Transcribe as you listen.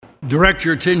Direct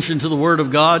your attention to the Word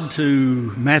of God,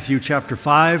 to Matthew chapter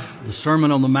 5, the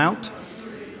Sermon on the Mount.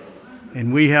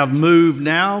 And we have moved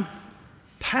now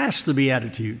past the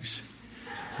Beatitudes.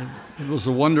 It was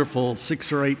a wonderful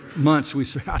 6 or 8 months.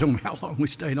 I don't know how long we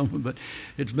stayed on it, but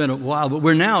it's been a while. But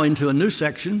we're now into a new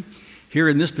section. Here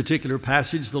in this particular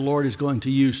passage, the Lord is going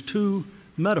to use 2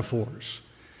 metaphors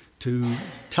to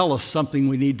tell us something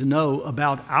we need to know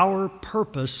about our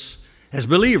purpose as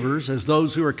believers, as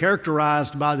those who are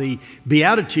characterized by the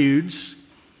Beatitudes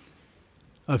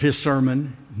of his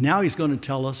sermon. Now he's going to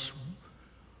tell us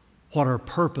what our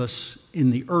purpose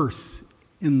in the earth,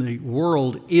 in the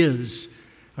world is,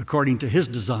 according to his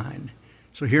design.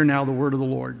 So hear now the word of the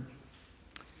Lord.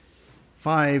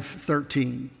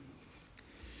 5:13.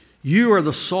 You are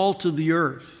the salt of the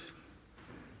earth,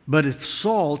 but if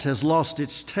salt has lost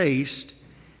its taste,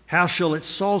 how shall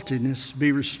its saltiness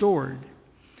be restored?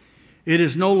 It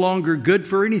is no longer good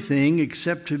for anything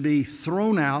except to be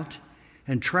thrown out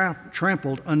and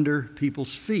trampled under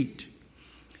people's feet.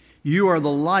 You are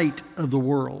the light of the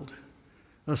world.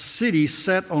 A city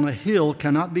set on a hill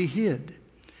cannot be hid.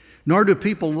 Nor do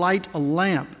people light a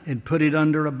lamp and put it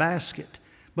under a basket,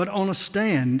 but on a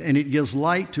stand, and it gives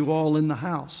light to all in the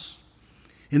house.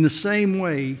 In the same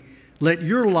way, let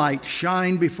your light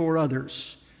shine before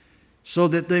others, so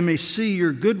that they may see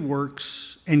your good works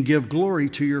and give glory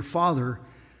to your Father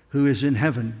who is in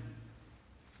heaven.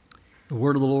 The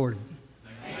word of the Lord.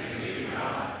 Thanks be to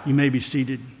God. You may be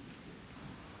seated.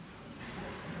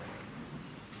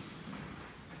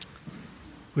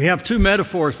 We have 2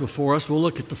 metaphors before us. We'll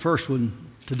look at the first one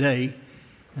today,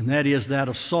 and that is that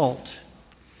of salt.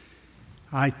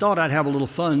 I thought I'd have a little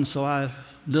fun, so I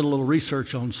did a little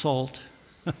research on salt.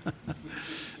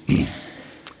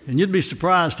 And you'd be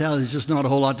surprised how there's just not a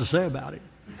whole lot to say about it.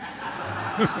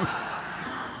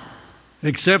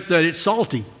 Except that it's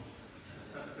salty.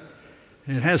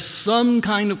 It has some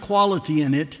kind of quality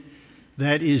in it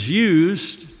that is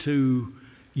used to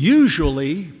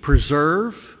usually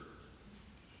preserve,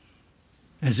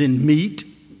 as in meat,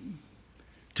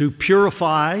 to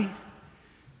purify.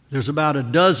 There's about a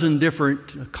dozen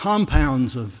different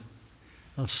compounds of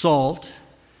salt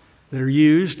that are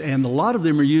used, and a lot of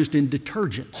them are used in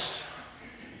detergents.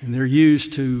 And they're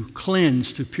used to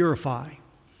cleanse, to purify.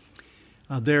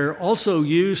 They're also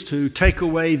used to take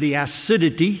away the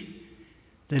acidity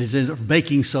that is in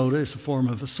baking soda. It's a form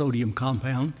of a sodium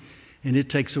compound, and it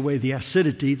takes away the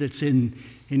acidity that's in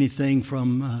anything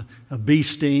from a bee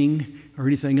sting or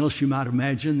anything else you might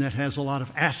imagine that has a lot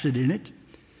of acid in it.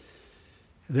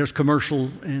 There's commercial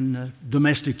and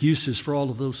domestic uses for all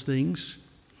of those things.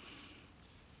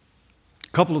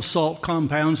 A couple of salt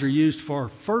compounds are used for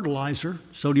fertilizer,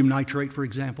 sodium nitrate, for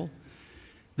example.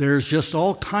 There's just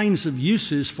all kinds of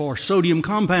uses for sodium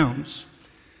compounds.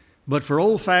 But for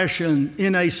old-fashioned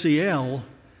NaCl,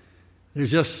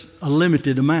 there's just a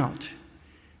limited amount.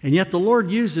 And yet the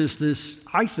Lord uses this,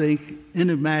 I think,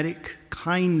 enigmatic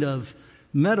kind of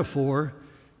metaphor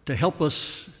to help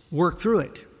us work through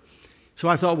it. So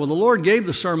I thought, well, the Lord gave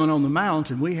the Sermon on the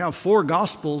Mount, and we have 4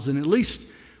 Gospels, and at least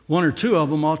 1 or 2 of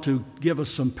them ought to give us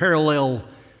some parallel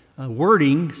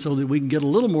wording so that we can get a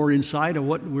little more insight of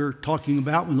what we're talking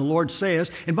about when the Lord says.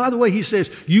 And by the way, he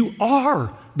says, you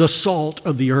are the salt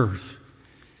of the earth.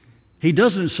 He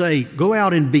doesn't say, go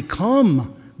out and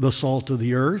become the salt of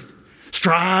the earth.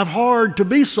 Strive hard to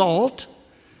be salt.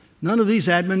 None of these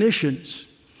admonitions.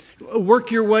 Work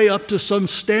your way up to some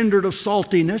standard of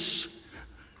saltiness.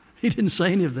 He didn't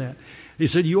say any of that. He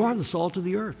said, you are the salt of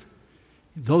the earth.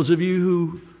 Those of you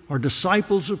who are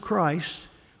disciples of Christ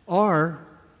are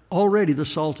already the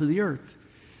salt of the earth.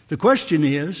 The question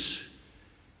is,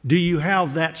 do you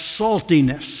have that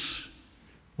saltiness,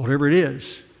 whatever it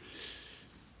is?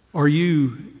 Are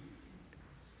you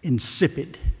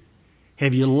insipid?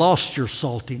 Have you lost your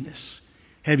saltiness?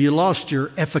 Have you lost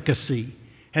your efficacy?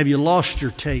 Have you lost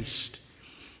your taste?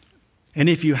 And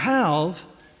if you have,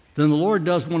 then the Lord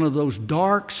does one of those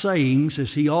dark sayings,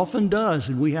 as he often does,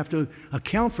 and we have to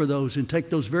account for those and take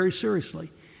those very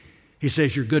seriously. He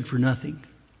says, you're good for nothing.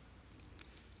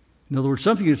 In other words,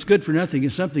 something that's good for nothing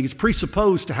is something that's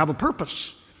presupposed to have a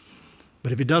purpose.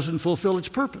 But if it doesn't fulfill its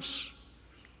purpose,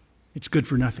 it's good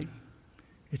for nothing.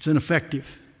 It's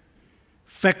ineffective,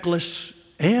 feckless,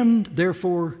 and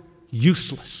therefore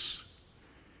useless.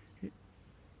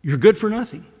 You're good for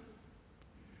nothing,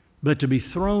 but to be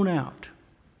thrown out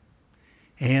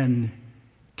and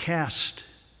cast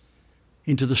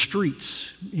into the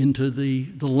streets, into the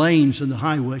lanes and the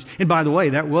highways. And by the way,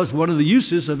 that was one of the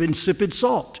uses of insipid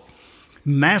salt.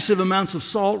 Massive amounts of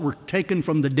salt were taken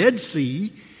from the Dead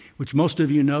Sea, which most of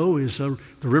you know is the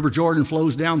River Jordan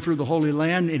flows down through the Holy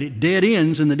Land, and it dead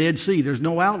ends in the Dead Sea. There's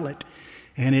no outlet.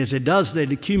 And as it does that,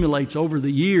 it accumulates over the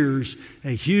years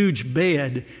a huge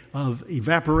bed of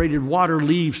evaporated water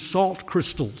leaves salt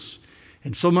crystals.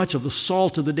 And so much of the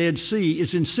salt of the Dead Sea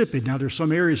is insipid. Now, there's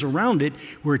some areas around it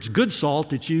where it's good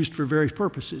salt that's used for various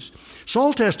purposes.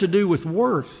 Salt has to do with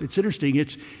worth. It's interesting.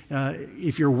 It's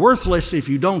if you're worthless, if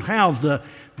you don't have the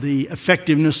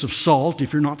effectiveness of salt,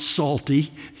 if you're not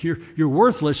salty, you're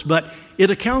worthless. But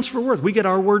it accounts for worth. We get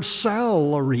our word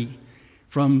salary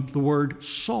from the word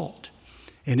salt.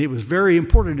 And it was very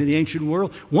important in the ancient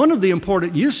world. One of the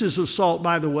important uses of salt,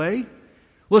 by the way,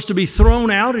 was to be thrown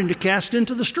out and to cast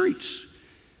into the streets.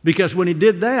 Because when it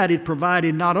did that, it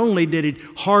provided, not only did it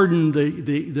harden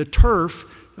the turf,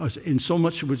 and so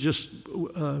much it was just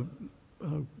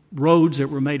roads that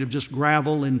were made of just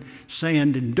gravel and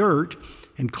sand and dirt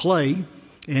and clay,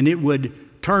 and it would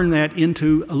turn that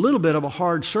into a little bit of a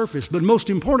hard surface. But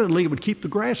most importantly, it would keep the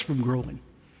grass from growing,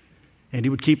 and it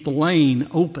would keep the lane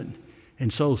open.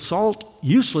 And so salt,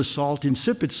 useless salt,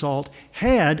 insipid salt,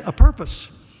 had a purpose.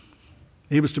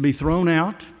 It was to be thrown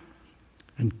out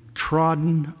and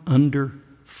trodden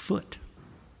underfoot.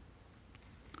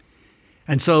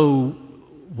 And so,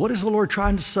 what is the Lord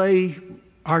trying to say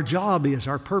our job is,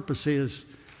 our purpose is,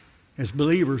 as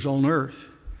believers on earth?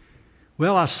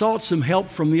 Well, I sought some help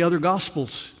from the other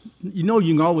Gospels. You know,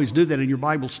 you can always do that in your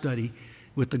Bible study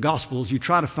with the Gospels. You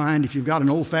try to find, if you've got an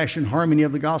old-fashioned harmony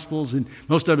of the Gospels, and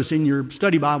most of us in your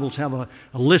study Bibles have a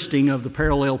listing of the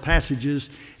parallel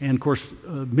passages, and of course,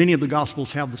 many of the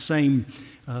Gospels have the same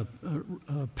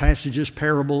passages,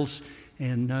 parables,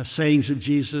 and sayings of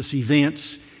Jesus,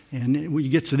 events, and it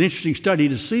gets an interesting study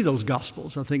to see those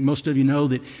Gospels. I think most of you know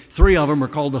that 3 of them are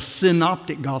called the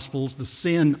synoptic Gospels, the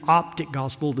synoptic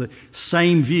Gospel, the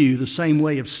same view, the same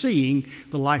way of seeing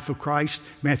the life of Christ,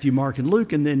 Matthew, Mark, and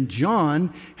Luke. And then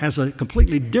John has a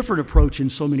completely different approach in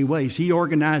so many ways. He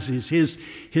organizes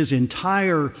his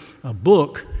entire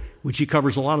book, which he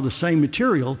covers a lot of the same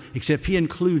material, except he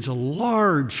includes a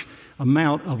large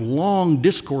amount of long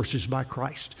discourses by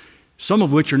Christ, some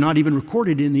of which are not even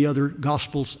recorded in the other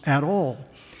Gospels at all.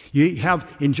 You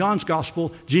have in John's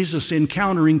Gospel, Jesus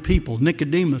encountering people,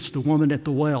 Nicodemus, the woman at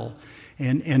the well,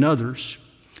 and others,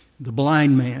 the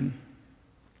blind man.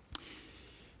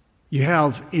 You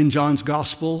have in John's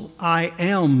Gospel, I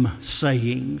am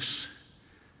sayings,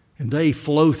 and they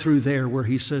flow through there where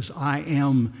he says, I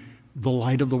am the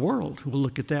light of the world. We'll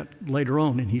look at that later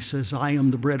on. And he says, I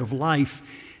am the bread of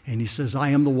life. And he says, I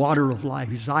am the water of life.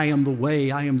 He says, I am the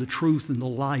way, I am the truth and the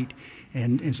light.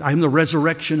 And I am the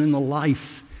resurrection and the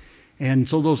life. And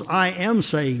so those I am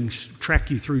sayings track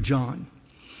you through John.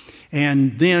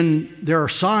 And then there are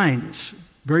signs,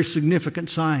 very significant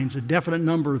signs, a definite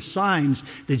number of signs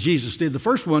that Jesus did. The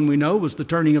first one we know was the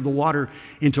turning of the water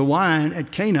into wine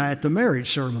at Cana at the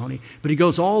marriage ceremony. But he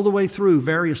goes all the way through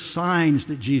various signs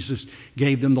that Jesus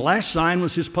gave them. The last sign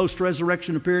was his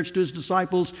post-resurrection appearance to his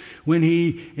disciples when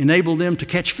he enabled them to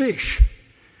catch fish.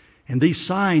 And these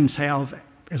signs have,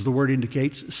 as the word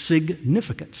indicates,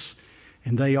 significance.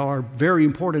 And they are very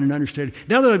important in understanding.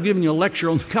 Now that I've given you a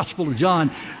lecture on the Gospel of John,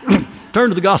 turn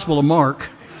to the Gospel of Mark.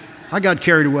 I got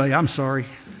carried away. I'm sorry.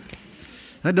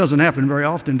 That doesn't happen very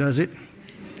often, does it?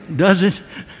 Does it?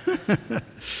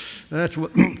 That's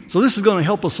what. So this is going to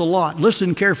help us a lot.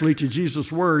 Listen carefully to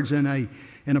Jesus' words in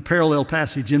a parallel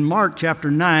passage. In Mark chapter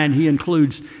 9, he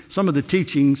includes some of the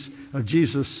teachings of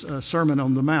Jesus' Sermon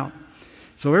on the Mount.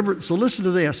 So listen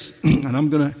to this, and I'm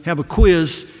going to have a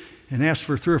quiz and ask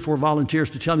for 3 or 4 volunteers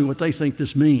to tell me what they think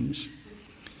this means.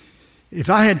 If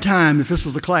I had time, if this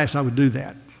was a class, I would do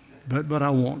that. But I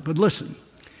won't. But listen.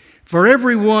 For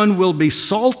everyone will be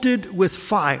salted with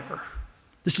fire.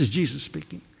 This is Jesus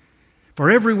speaking. For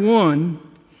everyone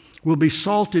will be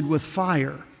salted with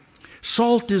fire.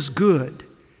 Salt is good.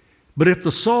 But if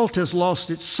the salt has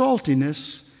lost its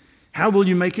saltiness, how will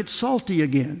you make it salty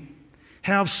again?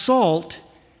 Have salt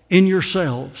in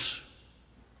yourselves.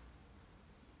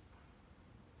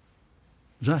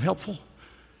 Is that helpful?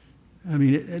 I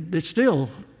mean, it's still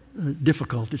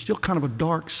difficult. It's still kind of a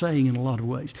dark saying in a lot of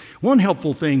ways. One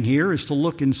helpful thing here is to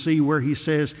look and see where he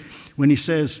says, when he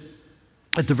says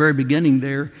at the very beginning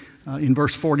there in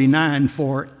verse 49,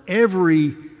 for every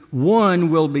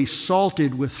one will be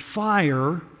salted with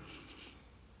fire.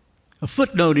 A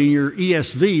footnote in your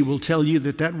ESV will tell you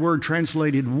that word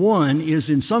translated one is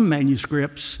in some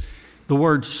manuscripts the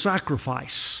word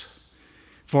sacrifice.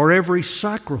 For every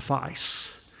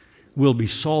sacrifice will be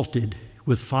salted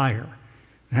with fire.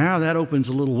 Now that opens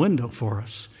a little window for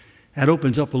us. That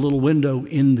opens up a little window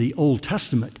in the Old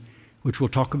Testament, which we'll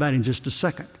talk about in just a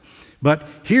second. But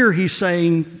here he's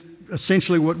saying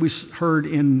essentially what we heard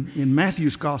in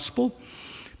Matthew's gospel,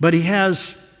 but he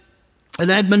has an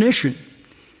admonition.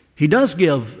 He does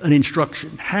give an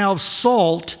instruction. Have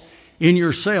salt in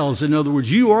yourselves. In other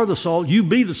words, you are the salt. You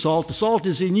be the salt. The salt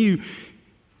is in you.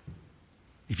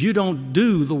 If you don't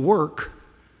do the work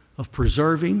of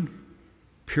preserving,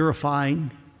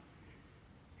 purifying,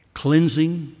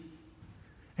 cleansing,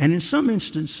 and in some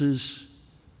instances,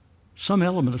 some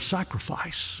element of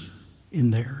sacrifice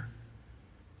in there.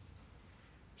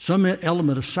 Some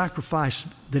element of sacrifice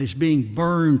that is being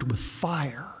burned with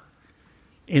fire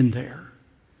in there.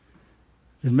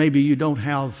 Then maybe you don't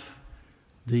have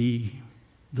the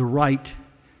right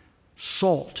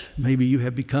salt. Maybe you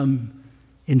have become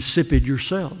insipid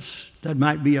yourselves. That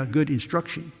might be a good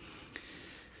instruction.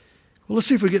 Well, let's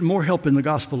see if we get more help in the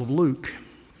Gospel of Luke.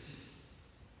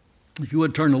 If you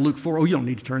would turn to Luke 4. Oh, you don't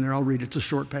need to turn there. I'll read it. It's a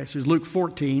short passage. Luke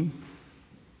 14.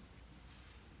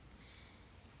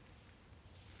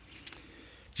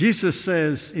 Jesus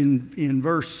says in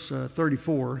verse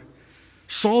 34,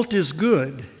 salt is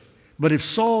good, but if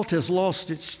salt has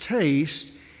lost its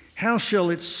taste, how shall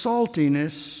its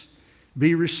saltiness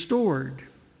be restored?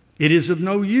 It is of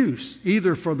no use,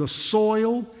 either for the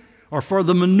soil or for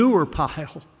the manure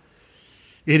pile.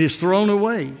 It is thrown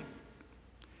away.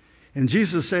 And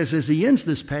Jesus says, as he ends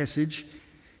this passage,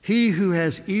 he who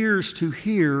has ears to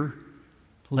hear,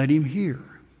 let him hear.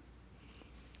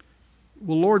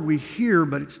 Well, Lord, we hear,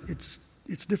 but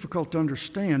it's difficult to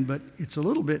understand, but it's a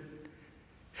little bit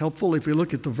helpful if we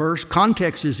look at the verse.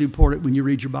 Context is important when you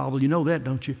read your Bible. You know that,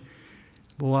 don't you?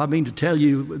 Well, I mean to tell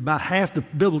you, about half the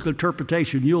biblical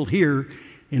interpretation you'll hear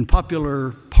in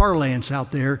popular parlance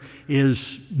out there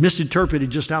is misinterpreted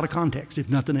just out of context, if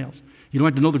nothing else. You don't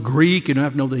have to know the Greek, you don't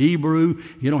have to know the Hebrew,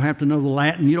 you don't have to know the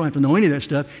Latin, you don't have to know any of that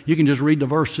stuff. You can just read the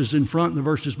verses in front and the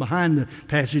verses behind the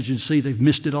passage and see they've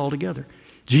missed it altogether.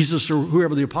 Jesus or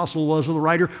whoever the apostle was or the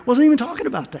writer wasn't even talking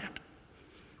about that.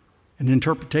 And the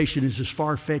interpretation is as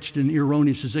far-fetched and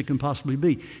erroneous as it can possibly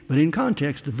be. But in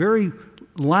context, the very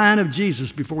line of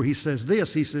Jesus before he says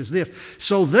this,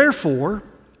 so therefore,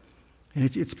 and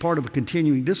it's part of a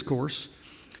continuing discourse,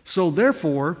 so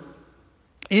therefore,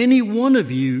 any one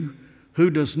of you who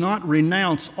does not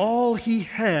renounce all he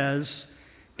has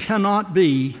cannot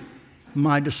be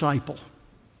my disciple.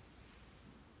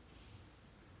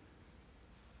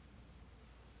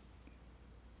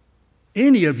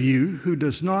 Any of you who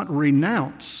does not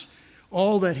renounce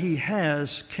all that he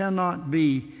has cannot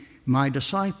be my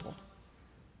disciple.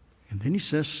 And then he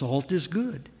says, salt is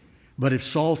good. But if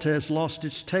salt has lost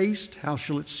its taste, how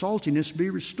shall its saltiness be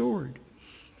restored?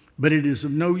 But it is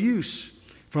of no use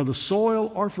for the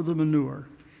soil or for the manure.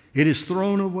 It is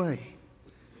thrown away.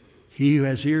 He who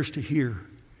has ears to hear,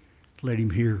 let him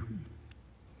hear.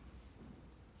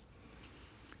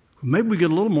 Maybe we get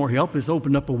a little more help. It's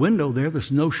opened up a window there, this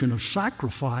notion of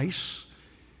sacrifice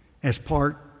as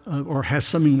part or has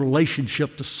some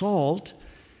relationship to salt.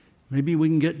 Maybe we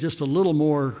can get just a little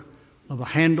more of a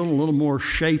handle, a little more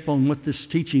shape on what this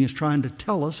teaching is trying to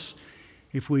tell us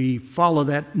if we follow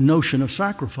that notion of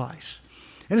sacrifice.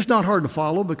 And it's not hard to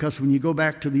follow because when you go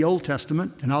back to the Old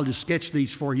Testament, and I'll just sketch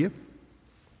these for you,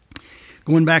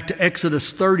 going back to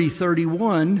Exodus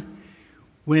 30:31,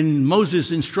 when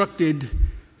Moses instructed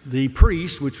the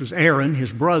priest, which was Aaron,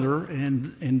 his brother,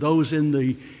 and those in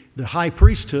the high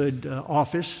priesthood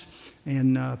office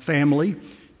and family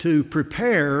to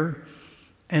prepare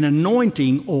an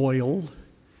anointing oil.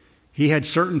 He had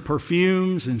certain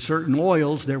perfumes and certain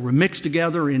oils that were mixed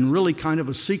together in really kind of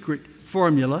a secret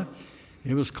formula.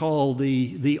 It was called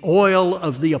the oil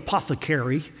of the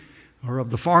apothecary or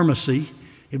of the pharmacy.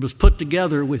 It was put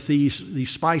together with these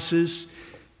spices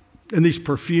and these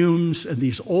perfumes and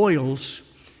these oils.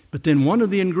 But then one of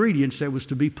the ingredients that was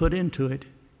to be put into it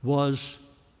was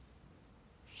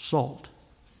salt.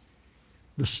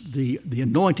 The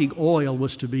anointing oil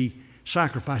was to be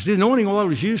sacrificed. The anointing oil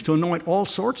was used to anoint all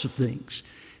sorts of things.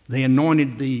 They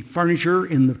anointed the furniture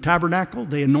in the tabernacle.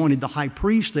 They anointed the high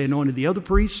priest. They anointed the other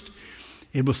priest.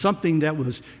 It was something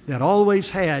that always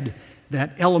had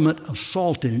that element of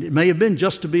salt in it. It may have been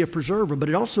just to be a preserver, but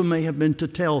it also may have been to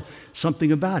tell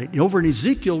something about it. Over in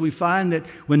Ezekiel, we find that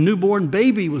when a newborn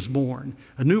baby was born,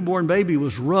 a newborn baby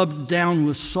was rubbed down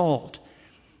with salt.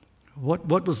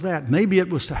 What was that? Maybe it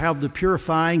was to have the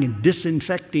purifying and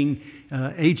disinfecting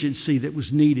agency that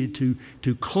was needed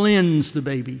to cleanse the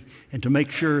baby and to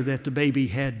make sure that the baby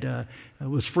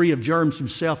was free of germs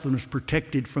himself and was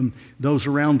protected from those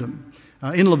around him.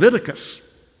 In Leviticus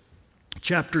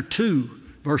chapter 2,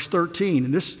 verse 13,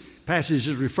 and this passage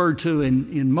is referred to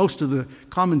in most of the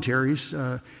commentaries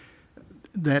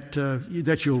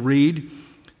that you'll read,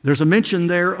 there's a mention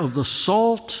there of the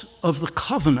salt of the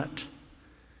covenant.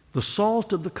 The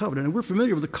salt of the covenant. And we're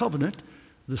familiar with the covenant,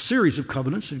 the series of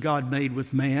covenants that God made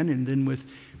with man, and then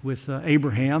with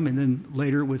Abraham, and then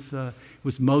later with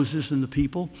Moses and the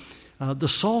people. The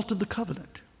salt of the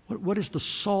covenant. What is the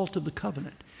salt of the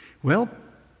covenant? Well,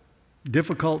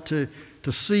 difficult to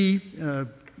see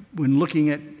when looking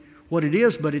at what it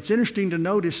is, but it's interesting to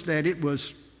notice that it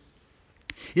was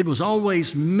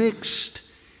always mixed.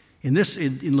 In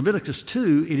Leviticus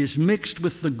 2, it is mixed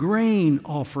with the grain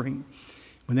offering.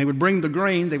 When they would bring the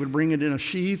grain, they would bring it in a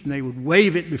sheath and they would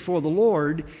wave it before the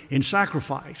Lord in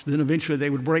sacrifice. Then eventually they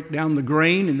would break down the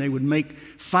grain and they would make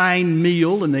fine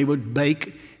meal and they would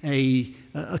bake a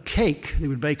cake. They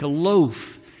would bake a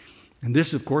loaf. And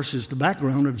this, of course, is the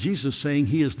background of Jesus saying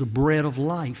he is the bread of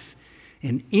life.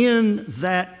 And in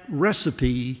that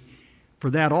recipe for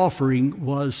that offering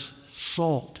was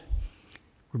salt.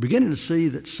 We're beginning to see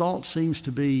that salt seems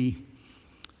to be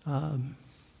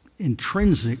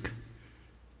intrinsic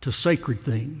to sacred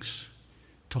things,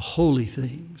 to holy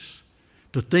things,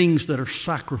 to things that are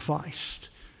sacrificed,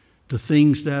 to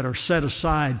things that are set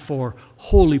aside for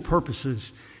holy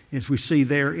purposes, as we see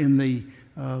there in the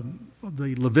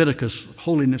Leviticus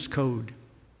holiness code.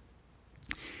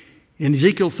 In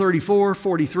Ezekiel 34,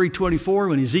 43, 24,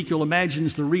 when Ezekiel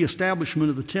imagines the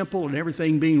reestablishment of the temple and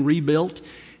everything being rebuilt,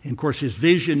 and of course his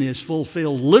vision is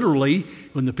fulfilled literally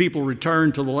when the people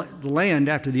return to the land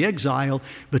after the exile,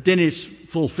 but then it's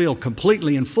fulfilled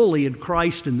completely and fully in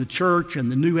Christ and the church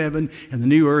and the new heaven and the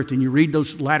new earth. And you read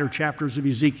those latter chapters of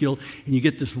Ezekiel and you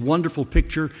get this wonderful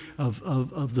picture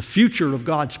of the future of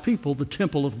God's people, the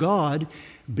temple of God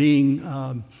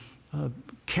being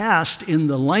cast in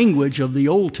the language of the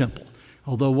old temple.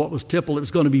 Although what was temple that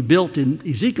was going to be built in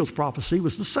Ezekiel's prophecy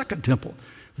was the second temple.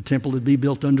 The temple would be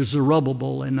built under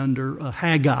Zerubbabel and under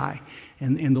Haggai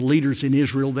and the leaders in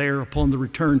Israel there upon the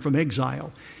return from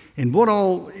exile. And what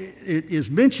all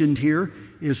is mentioned here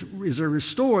is a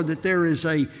restore that there is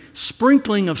a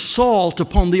sprinkling of salt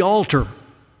upon the altar.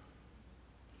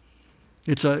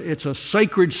 It's a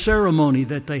sacred ceremony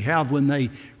that they have when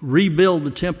they rebuild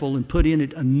the temple and put in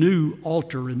it a new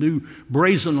altar, a new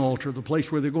brazen altar, the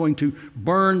place where they're going to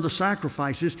burn the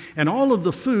sacrifices. And all of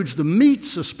the foods, the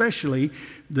meats especially,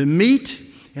 the meat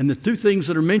and the two things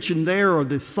that are mentioned there are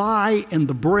the thigh and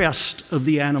the breast of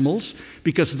the animals,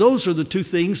 because those are the two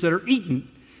things that are eaten.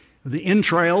 The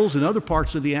entrails and other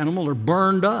parts of the animal are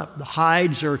burned up. The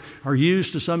hides are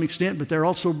used to some extent, but they're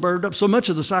also burned up. So much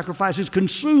of the sacrifice is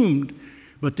consumed.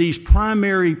 But these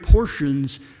primary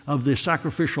portions of the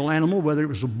sacrificial animal, whether it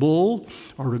was a bull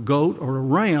or a goat or a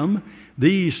ram,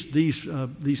 these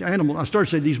animals, I started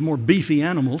to say these more beefy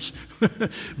animals,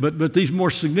 but these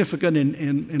more significant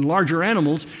and larger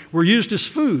animals were used as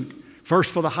food.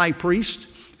 First for the high priest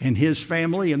and his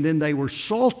family, and then they were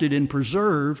salted and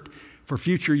preserved for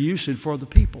future use and for the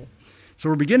people. So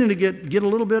we're beginning to get a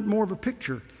little bit more of a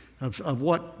picture of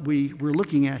what we're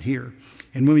looking at here.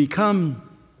 And when we come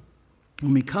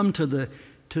to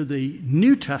the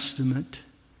New Testament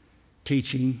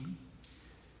teaching,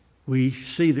 we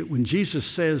see that when Jesus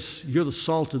says, "You're the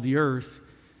salt of the earth,"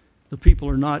 the people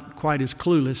are not quite as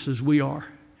clueless as we are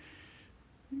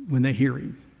when they hear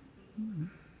him.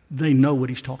 They know what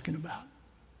he's talking about.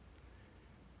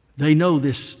 They know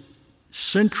this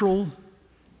central,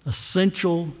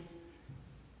 essential,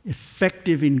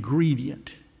 effective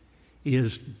ingredient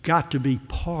is got to be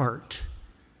part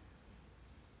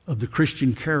of the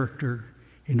Christian character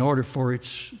in order for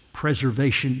its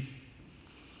preservation.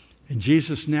 And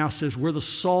Jesus now says we're the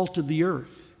salt of the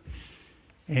earth,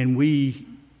 and we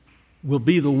will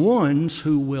be the ones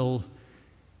who will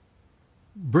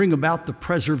bring about the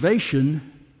preservation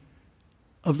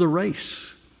of the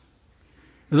race.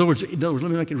 In other words, let me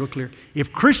make it real clear.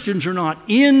 If Christians are not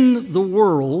in the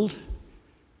world,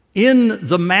 in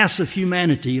the mass of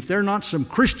humanity, if there are not some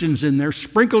Christians in there,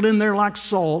 sprinkled in there like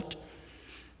salt,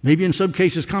 maybe in some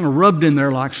cases kind of rubbed in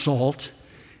there like salt,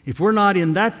 if we're not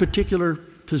in that particular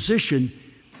position,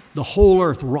 the whole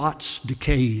earth rots,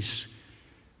 decays,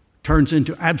 turns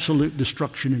into absolute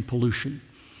destruction and pollution.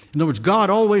 In other words, God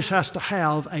always has to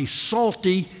have a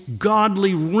salty,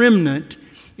 godly remnant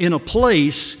in a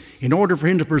place in order for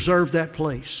him to preserve that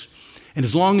place. And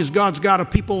as long as God's got a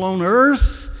people on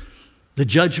earth, the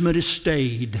judgment is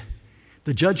stayed.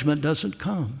 The judgment doesn't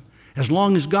come. As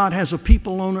long as God has a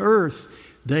people on earth,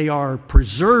 they are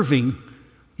preserving,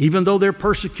 even though they're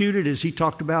persecuted, as he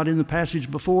talked about in the passage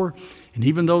before, and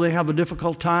even though they have a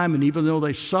difficult time, and even though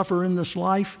they suffer in this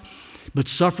life, but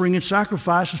suffering and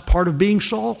sacrifice is part of being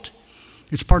salt.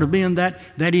 It's part of being that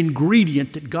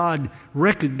ingredient that God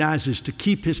recognizes to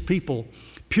keep his people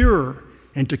pure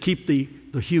and to keep the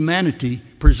humanity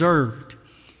preserved.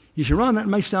 You say, Ron, that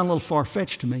may sound a little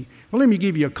far-fetched to me. Well, let me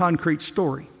give you a concrete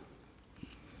story.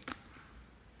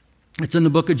 It's in the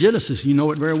book of Genesis. You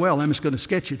know it very well. I'm just going to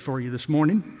sketch it for you this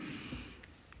morning.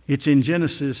 It's in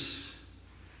Genesis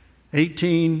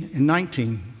 18 and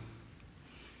 19.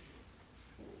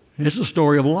 It's the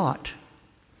story of Lot.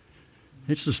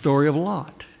 It's the story of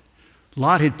Lot.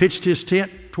 Lot had pitched his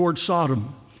tent towards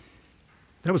Sodom.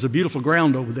 That was a beautiful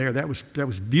ground over there. That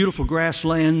was beautiful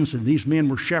grasslands, and these men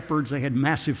were shepherds. They had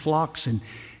massive flocks,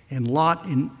 and Lot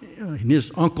and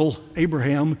his uncle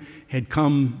Abraham had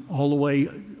come all the way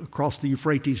across the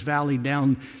Euphrates Valley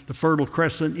down the Fertile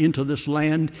Crescent into this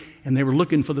land, and they were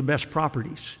looking for the best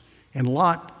properties. And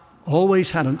Lot always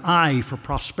had an eye for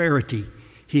prosperity.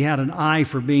 He had an eye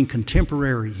for being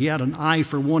contemporary. He had an eye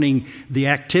for wanting the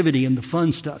activity and the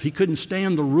fun stuff. He couldn't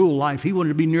stand the rural life. He wanted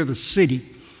to be near the city.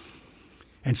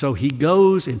 And so he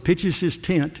goes and pitches his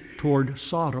tent toward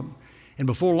Sodom. And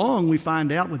before long, we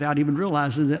find out, without even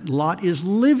realizing, that Lot is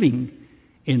living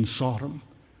in Sodom,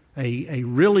 a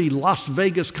really Las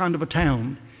Vegas kind of a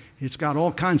town. It's got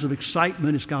all kinds of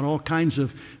excitement. It's got all kinds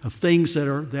of things that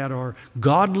are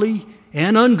godly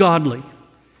and ungodly.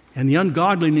 And the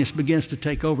ungodliness begins to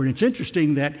take over. And it's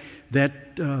interesting that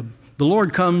the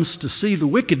Lord comes to see the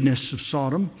wickedness of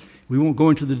Sodom. We won't go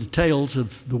into the details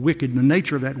of the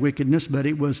nature of that wickedness, but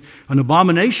it was an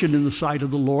abomination in the sight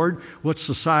of the Lord, what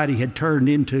society had turned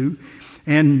into.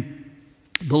 And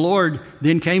the Lord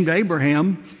then came to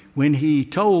Abraham when he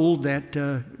told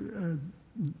that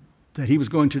he was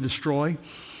going to destroy.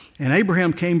 And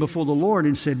Abraham came before the Lord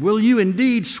and said, "Will you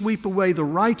indeed sweep away the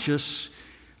righteous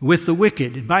with the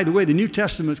wicked?" And by the way, the New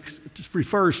Testament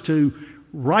refers to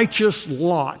righteous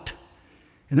Lot.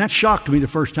 And that shocked me the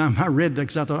first time I read that,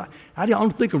 because I thought, I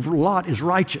don't think of Lot as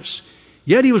righteous.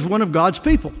 Yet he was one of God's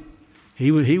people.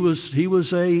 He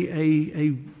was a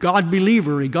God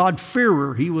believer, a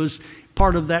God-fearer. He was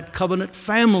part of that covenant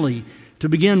family to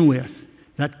begin with.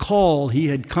 That call, he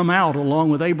had come out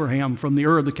along with Abraham from the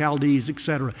Ur of the Chaldees,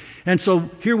 etc. And so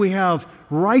here we have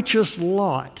righteous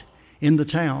Lot in the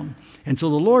town. And so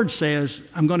the Lord says,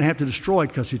 I'm going to have to destroy it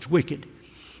because it's wicked.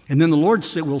 And then the Lord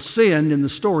will send, in the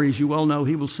story, as you well know,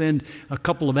 he will send a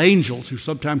couple of angels, who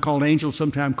sometimes called angels,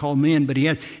 sometimes called men, but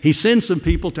he sends some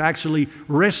people to actually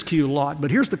rescue Lot.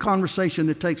 But here's the conversation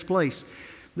that takes place.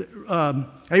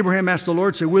 Abraham asked the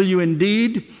Lord, said, "Will you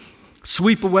indeed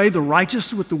sweep away the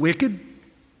righteous with the wicked?"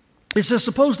 He says,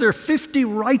 suppose there are 50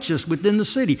 righteous within the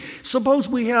city. Suppose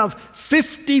we have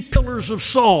 50 pillars of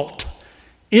salt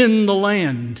in the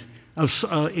land,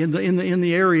 in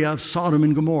the area of Sodom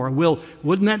and Gomorrah. Well,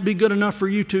 wouldn't that be good enough for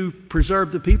you to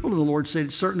preserve the people? And the Lord said,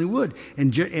 it certainly would.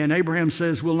 And Abraham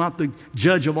says, will not the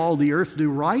judge of all the earth do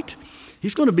right?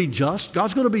 He's going to be just.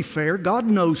 God's going to be fair. God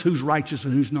knows who's righteous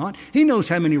and who's not. He knows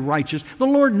how many righteous. The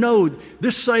Lord knows.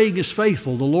 This saying is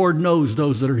faithful. The Lord knows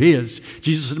those that are His.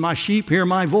 Jesus said, my sheep hear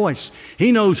my voice.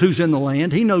 He knows who's in the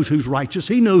land. He knows who's righteous.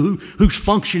 He knows who's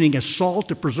functioning as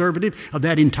salt, a preservative of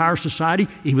that entire society,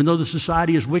 even though the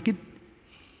society is wicked.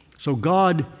 So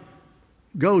God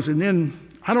goes, and then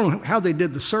I don't know how they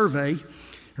did the survey,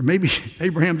 or maybe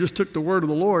Abraham just took the word of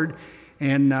the Lord,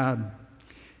 and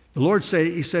the Lord said,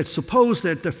 He said, suppose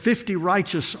that the 50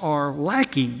 righteous are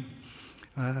lacking.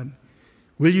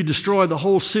 Will you destroy the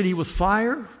whole city with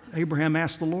fire? Abraham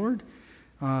asked the Lord.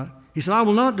 He said, I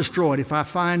will not destroy it if I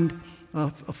find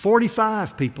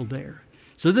 45 people there.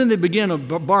 So then they begin a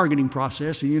bargaining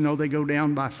process, and they go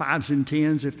down by 5s and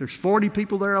 10s. If there's 40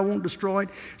 people there, I won't destroy it.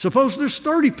 Suppose there's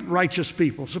 30 righteous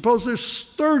people. Suppose there's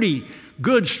 30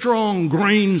 good, strong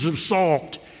grains of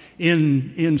salt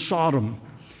in Sodom.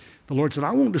 The Lord said,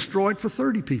 I won't destroy it for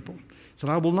 30 people. He said,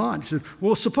 I will not. He said,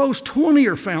 well, suppose 20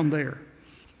 are found there.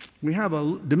 We have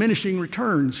a diminishing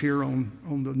returns here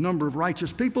on the number of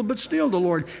righteous people, but still the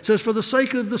Lord says, for the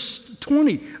sake of the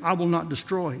 20, I will not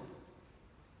destroy it.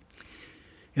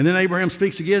 And then Abraham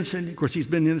speaks again, and of course he's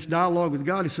been in this dialogue with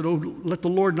God. He said, oh, let the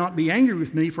Lord not be angry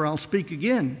with me, for I'll speak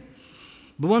again.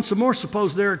 But once more,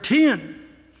 suppose there are 10. And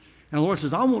the Lord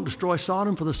says, I won't destroy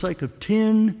Sodom for the sake of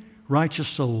 10 righteous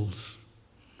souls.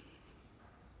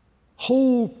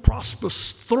 Whole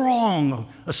prosperous throng of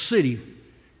a city.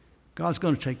 God's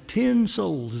going to take 10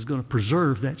 souls, is going to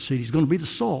preserve that city. He's going to be the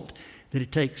salt that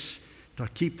it takes to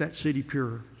keep that city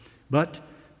pure. But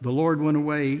the Lord went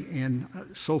away and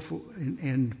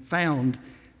found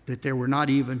that there were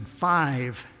not even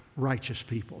 5 righteous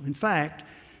people. In fact,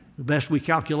 the best we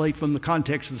calculate from the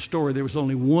context of the story, there was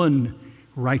only 1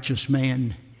 righteous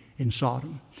man in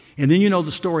Sodom. And then you know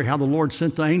the story, how the Lord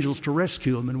sent the angels to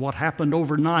rescue him and what happened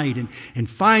overnight. And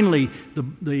finally,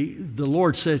 the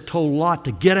Lord told Lot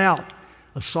to get out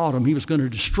of Sodom. He was going to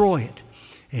destroy it.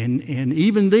 And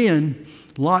even then,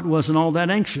 Lot wasn't all that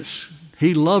anxious.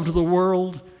 He loved the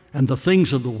world and the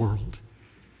things of the world.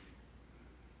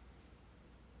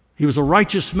 He was a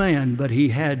righteous man, but he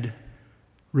had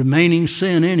remaining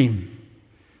sin in him.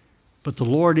 But the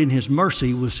Lord in his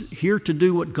mercy was here to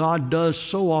do what God does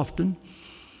so often.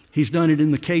 He's done it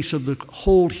in the case of the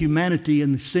whole humanity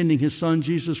in sending his Son,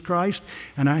 Jesus Christ.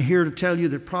 And I'm here to tell you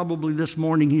that probably this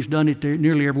morning he's done it to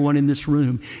nearly everyone in this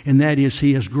room. And that is,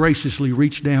 he has graciously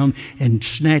reached down and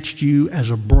snatched you as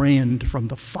a brand from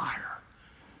the fire.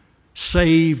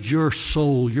 Saved your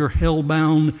soul, your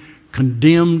hell-bound,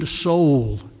 condemned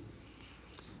soul.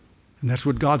 And that's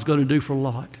what God's going to do for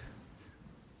Lot.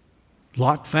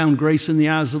 Lot found grace in the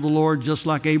eyes of the Lord, just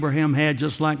like Abraham had,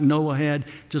 just like Noah had,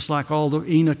 just like all the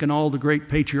Enoch and all the great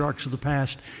patriarchs of the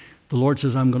past. The Lord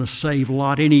says, I'm going to save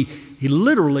Lot. And he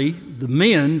literally, the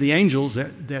men, the angels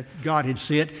that God had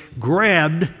sent,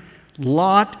 grabbed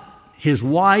Lot, his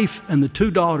wife, and the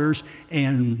 2 daughters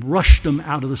and rushed them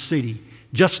out of the city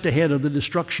just ahead of the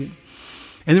destruction.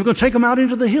 And they're going to take them out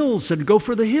into the hills. Said, go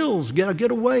for the hills. Got to get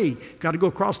away. Got to go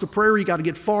across the prairie. Got to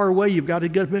get far away. You've got to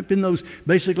get up in those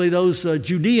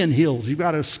Judean hills. You've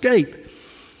got to escape.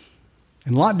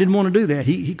 And Lot didn't want to do that.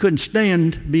 He couldn't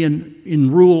stand being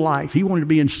in rural life. He wanted to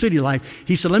be in city life.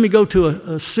 He said, let me go to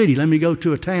a city. Let me go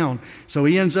to a town. So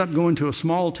he ends up going to a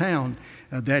small town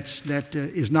that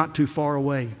is not too far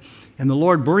away. And the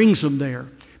Lord brings them there.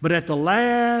 But at the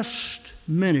last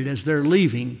minute, as they're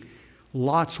leaving,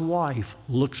 Lot's wife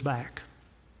looks back.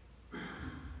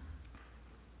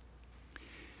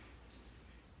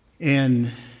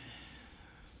 And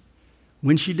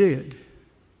when she did,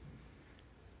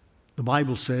 the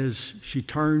Bible says she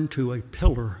turned to a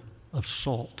pillar of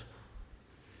salt.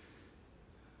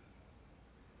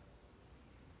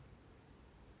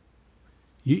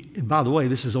 And by the way,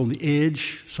 this is on the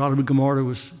edge. Sodom and Gomorrah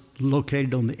was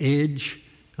located on the edge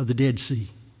of the Dead Sea.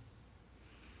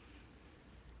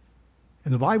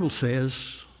 And the Bible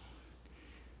says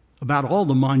about all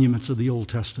the monuments of the Old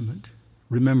Testament,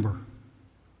 remember.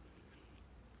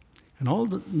 And all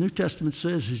the New Testament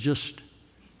says is just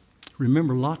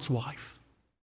remember Lot's wife.